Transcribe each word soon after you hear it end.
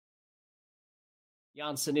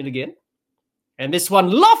Janssen in again. And this one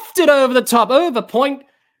lofted over the top, over point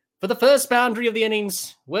for the first boundary of the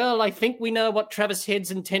innings. Well, I think we know what Travis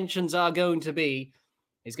Head's intentions are going to be.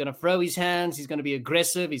 He's going to throw his hands. He's going to be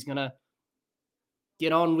aggressive. He's going to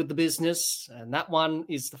get on with the business. And that one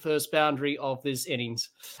is the first boundary of this innings.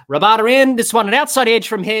 Rabada in. This one an outside edge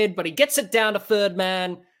from Head, but he gets it down to third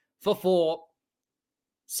man for 4.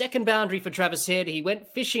 Second boundary for Travis Head. He went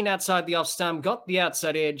fishing outside the off stump, got the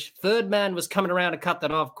outside edge. Third man was coming around to cut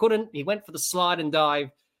that off. Couldn't. He went for the slide and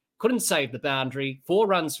dive. Couldn't save the boundary. 4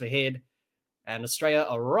 runs for Head. And Australia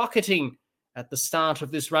are rocketing at the start of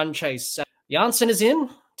this run chase. Janssen is in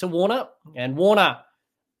to Warner. And Warner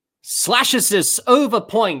slashes this over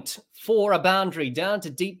point for a boundary. Down to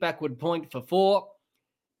deep backward point for 4.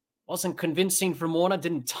 Wasn't convincing from Warner.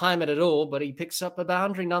 Didn't time it at all. But he picks up a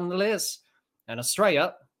boundary nonetheless. And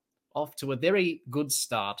Australia off to a very good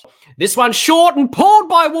start. This one short and pulled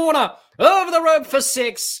by Warner over the rope for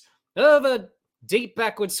 6. Over deep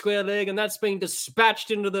backward square leg, and that's been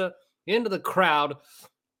dispatched into the crowd.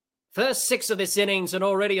 First 6 of this innings, and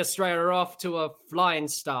already Australia are off to a flying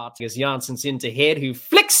start. As Janssen's into Head, who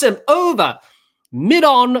flicks him over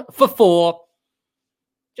mid-on for 4.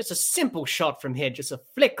 Just a simple shot from Head, just a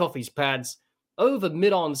flick off his pads over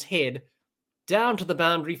mid-on's head, down to the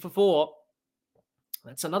boundary for 4.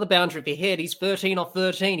 That's another boundary for Head. He's 13 off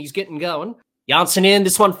 13. He's getting going. Janssen in.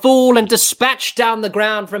 This one full and dispatched down the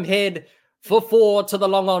ground from Head for 4 to the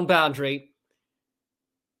long-on boundary.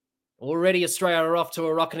 Already Australia are off to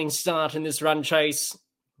a rocketing start in this run chase.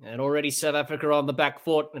 And already South Africa on the back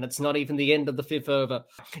foot. And it's not even the end of the 5th over.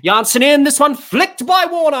 Janssen in. This one flicked by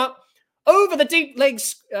Warner over the deep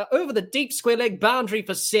legs, over the deep square leg boundary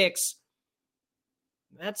for 6.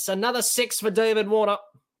 That's another 6 for David Warner.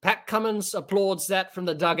 Pat Cummins applauds that from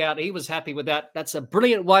the dugout. He was happy with that. That's a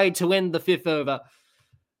brilliant way to end the 5th over.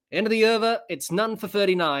 End of the over, it's none for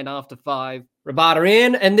 39 after 5. Rabada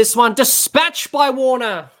in, and this one dispatched by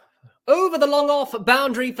Warner over the long off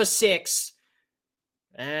boundary for 6.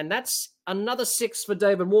 And that's another 6 for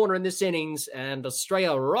David Warner in this innings. And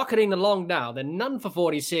Australia rocketing along now. They're none for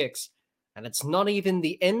 46. And it's not even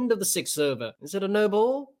the end of the 6th over. Is it a no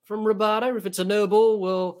ball from Rabada? If it's a no ball,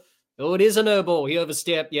 well... Oh, it is a no ball. He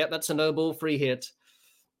overstepped. Yep, that's a no ball free hit.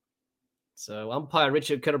 So umpire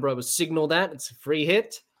Richard Kittleborough will signal that. It's a free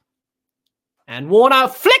hit. And Warner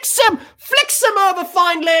flicks him over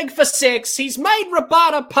fine leg for 6. He's made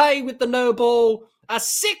Rabada pay with the no ball. A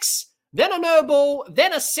 6, then a no ball,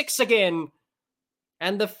 then a 6 again.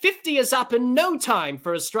 And the 50 is up in no time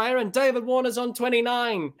for Australia, and David Warner's on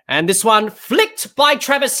 29. And this one flicked by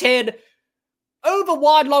Travis Head. Over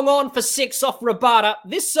wide long on for 6 off Rabada.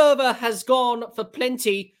 This over has gone for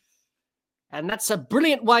plenty. And that's a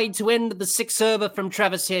brilliant way to end the 6th over from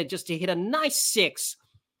Travis Head. Just to hit a nice 6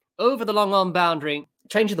 over the long on boundary.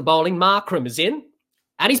 Change of the bowling. Markram is in.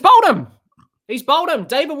 And he's bowled him. He's bowled him.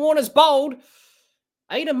 David Warner's bowled.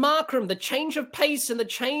 Aidan Markram, the change of pace and the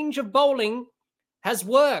change of bowling has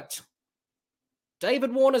worked.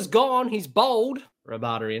 David Warner's gone. He's bowled.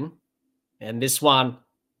 Rabada in. And this one...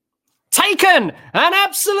 taken! An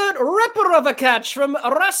absolute ripper of a catch from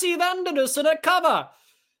Rassie van der Dussen at cover.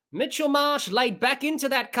 Mitchell Marsh laid back into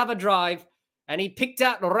that cover drive, and he picked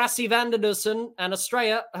out Rassie van der Dussen, and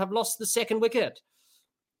Australia have lost the 2nd wicket.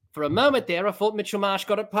 For a moment there, I thought Mitchell Marsh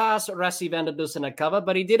got it past Rassie van der Dussen at cover,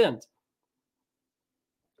 but he didn't.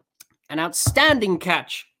 An outstanding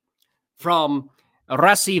catch from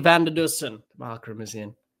Rassie van der Dussen. Markram is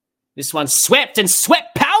in. This one swept and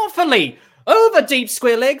swept powerfully. Over deep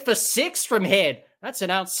square leg for 6 from Head. That's an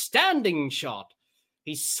outstanding shot.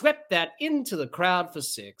 He swept that into the crowd for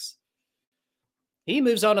 6. He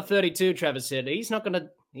moves on to 32, Travis Head. He's not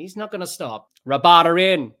gonna stop. Rabada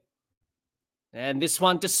in. And this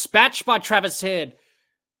one dispatched by Travis Head.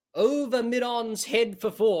 Over mid-on's head for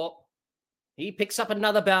 4. He picks up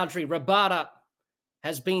another boundary. Rabada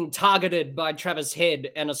has been targeted by Travis Head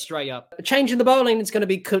and Australia. A change in the bowling, it's going to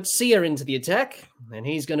be Coetzee into the attack. And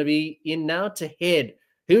he's going to be in now to Head,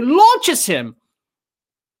 who launches him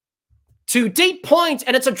to deep point.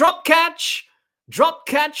 And it's a drop catch. Drop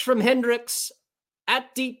catch from Hendricks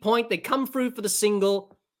at deep point. They come through for the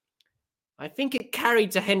single. I think it carried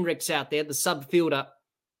to Hendricks out there, the sub-fielder.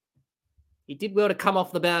 He did well to come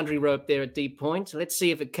off the boundary rope there at deep point. Let's see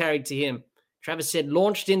if it carried to him. Travis Head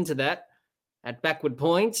launched into that. At backward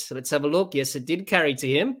point. So let's have a look. Yes, it did carry to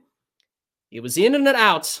him. It was in and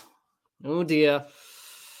out. Oh, dear.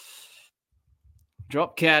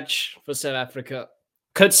 Drop catch for South Africa.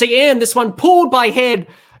 Coetzee in. This one pulled by Head.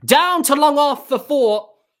 Down to long off for 4.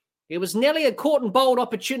 It was nearly a caught and bowled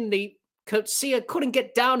opportunity. Coetzee couldn't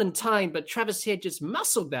get down in time, but Travis Head just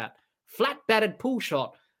muscled that Flat batted pull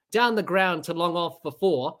shot down the ground to long off for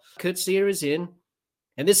 4. Courtesy is in.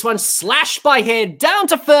 And this one slashed by Head down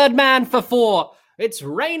to third man for 4. It's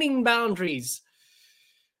raining boundaries.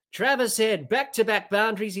 Travis Head, back-to-back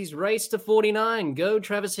boundaries. He's raced to 49. Go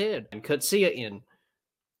Travis Head. And Courtesy in.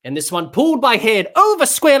 And this one pulled by Head over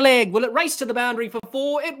square leg. Will it race to the boundary for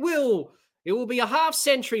 4? It will. It will be a half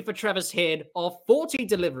century for Travis Head of 40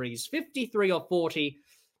 deliveries, 53 or 40.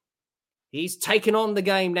 He's taken on the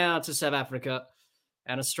game now to South Africa.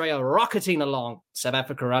 And Australia rocketing along. South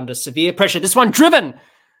Africa under severe pressure. This one driven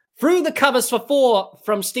through the covers for 4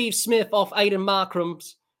 from Steve Smith off Aidan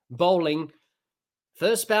Markram's bowling.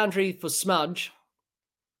 First boundary for Smudge.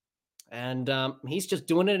 And he's just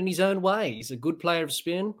doing it in his own way. He's a good player of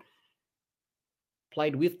spin.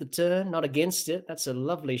 Played with the turn, not against it. That's a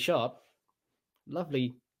lovely shot.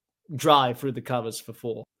 Lovely drive through the covers for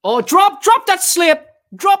 4. Oh, drop that slip.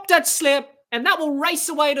 Drop that slip. And that will race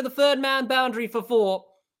away to the third man boundary for 4.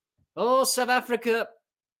 Oh, South Africa,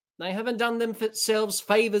 they haven't done themselves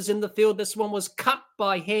favours in the field. This one was cut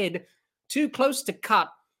by Head. Too close to cut.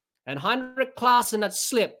 And Heinrich Klaassen, that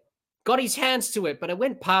slip, got his hands to it, but it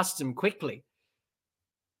went past him quickly.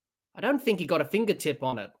 I don't think he got a fingertip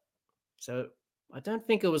on it. So I don't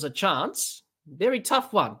think it was a chance. Very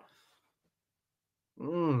tough one.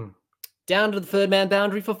 Down to the third man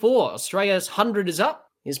boundary for 4. Australia's 100 is up.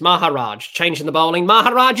 Here's Maharaj changing the bowling.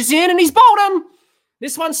 Maharaj is in and he's bowled him.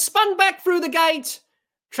 This one spun back through the gate.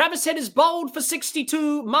 Travis Head is bowled for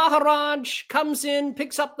 62. Maharaj comes in,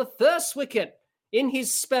 picks up the first wicket in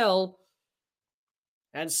his spell.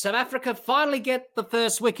 And South Africa finally get the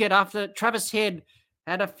first wicket after Travis Head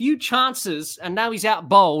had a few chances and now he's out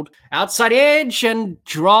bowled. Outside edge and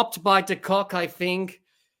dropped by de Kock, I think.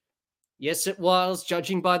 Yes, it was.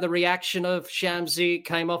 Judging by the reaction of Shamsi,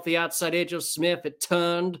 came off the outside edge of Smith. It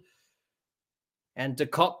turned. And de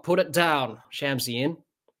Kock put it down. Shamsi in.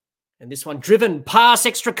 And this one driven past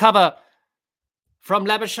extra cover from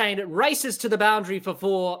Labuschagne. It races to the boundary for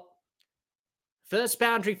 4. First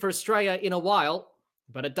boundary for Australia in a while.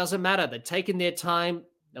 But it doesn't matter. They've taken their time.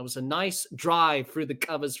 There was a nice drive through the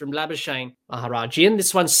covers from Labuschagne. Maharaj in.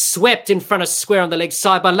 This one swept in front of square on the leg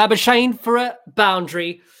side by Labuschagne for a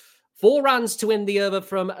boundary. 4 runs to end the over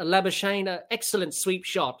from Labuschagne. An excellent sweep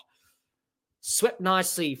shot. Swept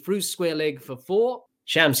nicely through square leg for 4.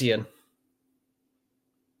 Shamsian.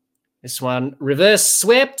 This one reverse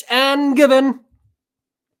swept and given.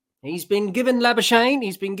 He's been given Labuschagne.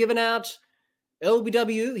 He's been given out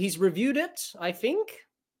LBW. He's reviewed it, I think.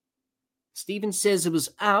 Stephen says it was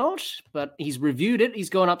out, but he's reviewed it. He's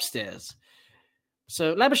gone upstairs.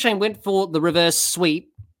 So Labuschagne went for the reverse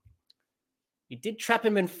sweep. He did trap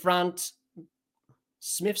him in front.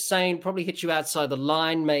 Smith saying probably hit you outside the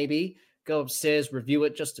line, maybe. Go upstairs, review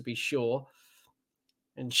it just to be sure.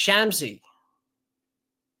 And Shamsi.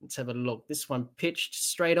 Let's have a look. This one pitched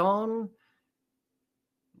straight on.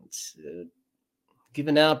 It's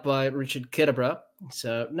given out by Richard Ketterborough.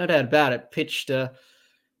 So no doubt about it. Pitched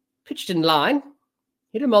in line.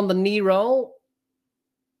 Hit him on the knee roll.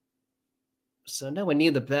 So nowhere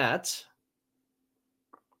near the bat.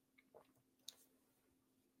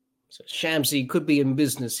 So Shamsi could be in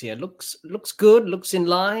business here. Looks good, looks in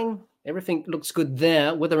line. Everything looks good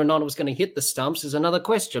there. Whether or not it was going to hit the stumps is another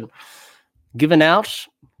question. Given out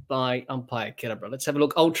by umpire Ketterborough. Let's have a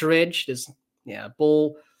look. Ultra edge. There's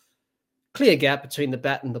ball. Clear gap between the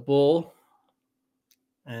bat and the ball.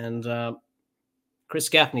 And Chris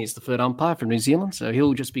Gaffney is the third umpire from New Zealand. So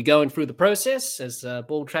he'll just be going through the process as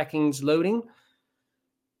ball tracking's loading.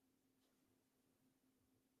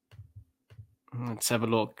 Let's have a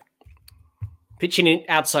look. Pitching in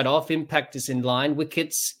outside off, impact is in line.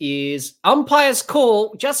 Wickets is umpire's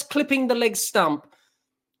call, just clipping the leg stump.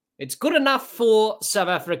 It's good enough for South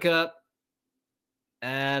Africa.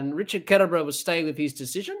 And Richard Ketterborough will stay with his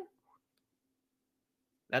decision.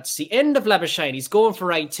 That's the end of Labuschagne. He's gone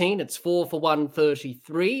for 18. It's 4 for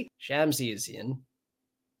 133. Shamsi is in.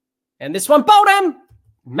 And this one bowled him.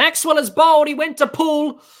 Maxwell is bowled. He went to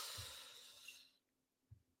pull.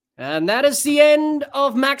 And that is the end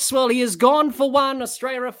of Maxwell. He has gone for 1.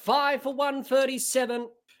 Australia 5 for 137.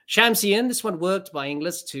 Shamsi in. This one worked by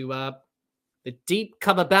Inglis to the deep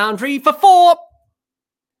cover boundary for 4.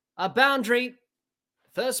 A boundary.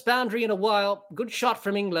 First boundary in a while. Good shot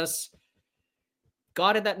from Inglis.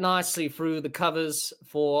 Guided that nicely through the covers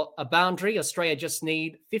for a boundary. Australia just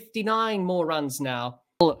need 59 more runs now.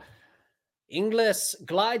 Inglis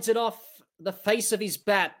glides it off the face of his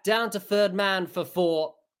bat down to third man for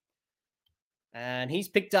 4. And he's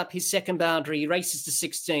picked up his second boundary. He races to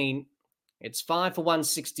 16. It's 5 for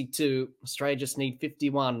 162. Australia just need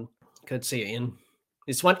 51. Could see it in.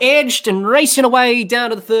 This one edged and racing away down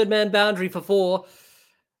to the third man boundary for 4.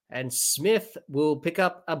 And Smith will pick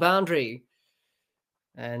up a boundary.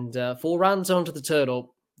 And 4 runs onto the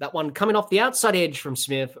turtle. That one coming off the outside edge from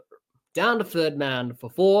Smith. Down to third man for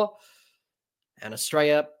 4. And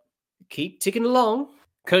Australia keep ticking along.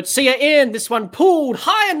 Coetzee in. This one pulled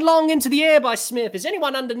high and long into the air by Smith. Is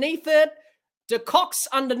anyone underneath it? De Kock's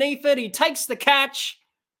underneath it. He takes the catch.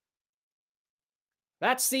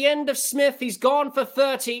 That's the end of Smith. He's gone for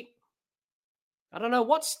 30. I don't know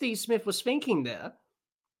what Steve Smith was thinking there.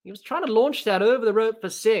 He was trying to launch that over the rope for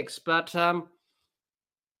 6, but South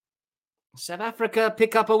Africa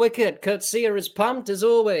pick up a wicket. Coetzee is pumped as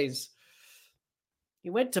always. He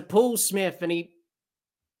went to pull Smith and he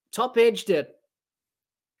top-edged it.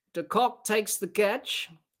 De Kock takes the catch.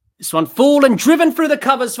 This one full and driven through the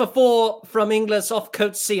covers for 4 from Inglis off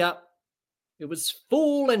Coetzee. It was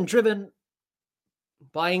full and driven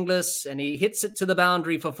by Inglis, and he hits it to the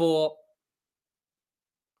boundary for 4.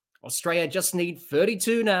 Australia just need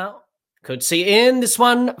 32 now. Coetzee in. This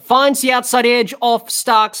one finds the outside edge off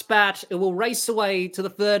Stark's bat. It will race away to the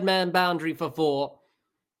third man boundary for 4.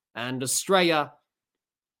 And Australia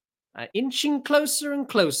inching closer and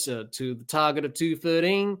closer to the target of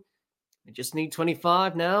 213. They just need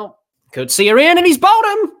 25 now. Coetzee in, and he's bowled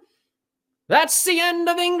him. That's the end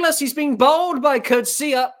of Inglis. He's being bowled by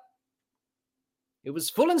Coetzee. It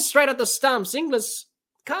was full and straight at the stumps. Inglis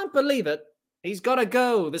can't believe it. He's got to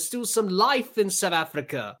go. There's still some life in South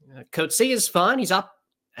Africa. Coetzee is fine. He's up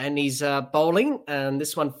and he's bowling. And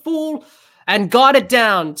this one full and guided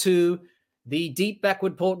down to the deep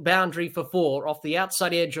backward port boundary for 4 off the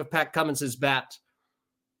outside edge of Pat Cummins' bat.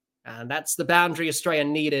 And that's the boundary Australia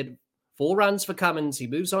needed. 4 runs for Cummins. He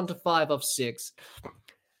moves on to 5 off 6.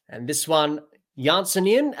 And this one, Janssen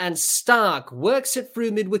in, and Stark works it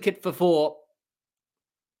through mid-wicket for 4.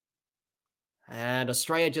 And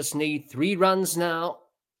Australia just need 3 runs now.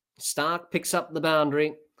 Stark picks up the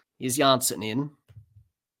boundary. Here's Janssen in.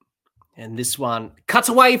 And this one cuts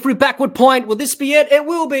away through backward point. Will this be it? It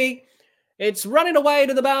will be. It's running away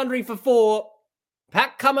to the boundary for 4.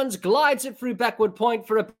 Pat Cummins glides it through backward point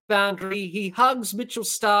for a boundary. He hugs Mitchell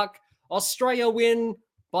Stark. Australia win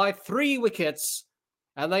by 3 wickets.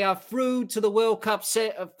 And they are through to the World Cup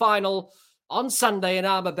final on Sunday in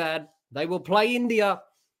Ahmedabad. They will play India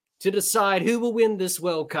to decide who will win this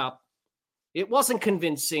World Cup. It wasn't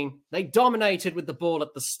convincing. They dominated with the ball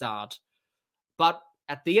at the start. But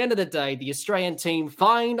at the end of the day, the Australian team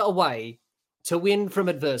find a way to win from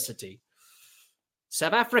adversity.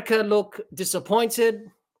 South Africa look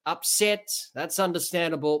disappointed, upset. That's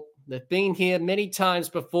understandable. They've been here many times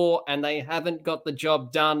before and they haven't got the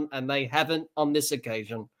job done, and they haven't on this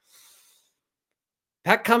occasion.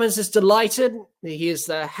 Pat Cummins is delighted. He is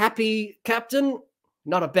the happy captain.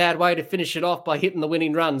 Not a bad way to finish it off by hitting the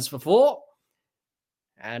winning runs for 4.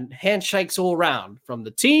 And handshakes all round from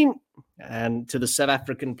the team and to the South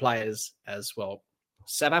African players as well.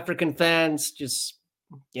 South African fans just,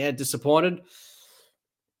 disappointed.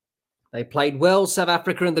 They played well, South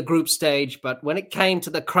Africa, in the group stage, but when it came to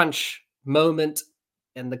the crunch moment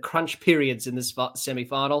and the crunch periods in this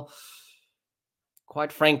semi-final,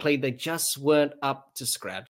 quite frankly, they just weren't up to scratch.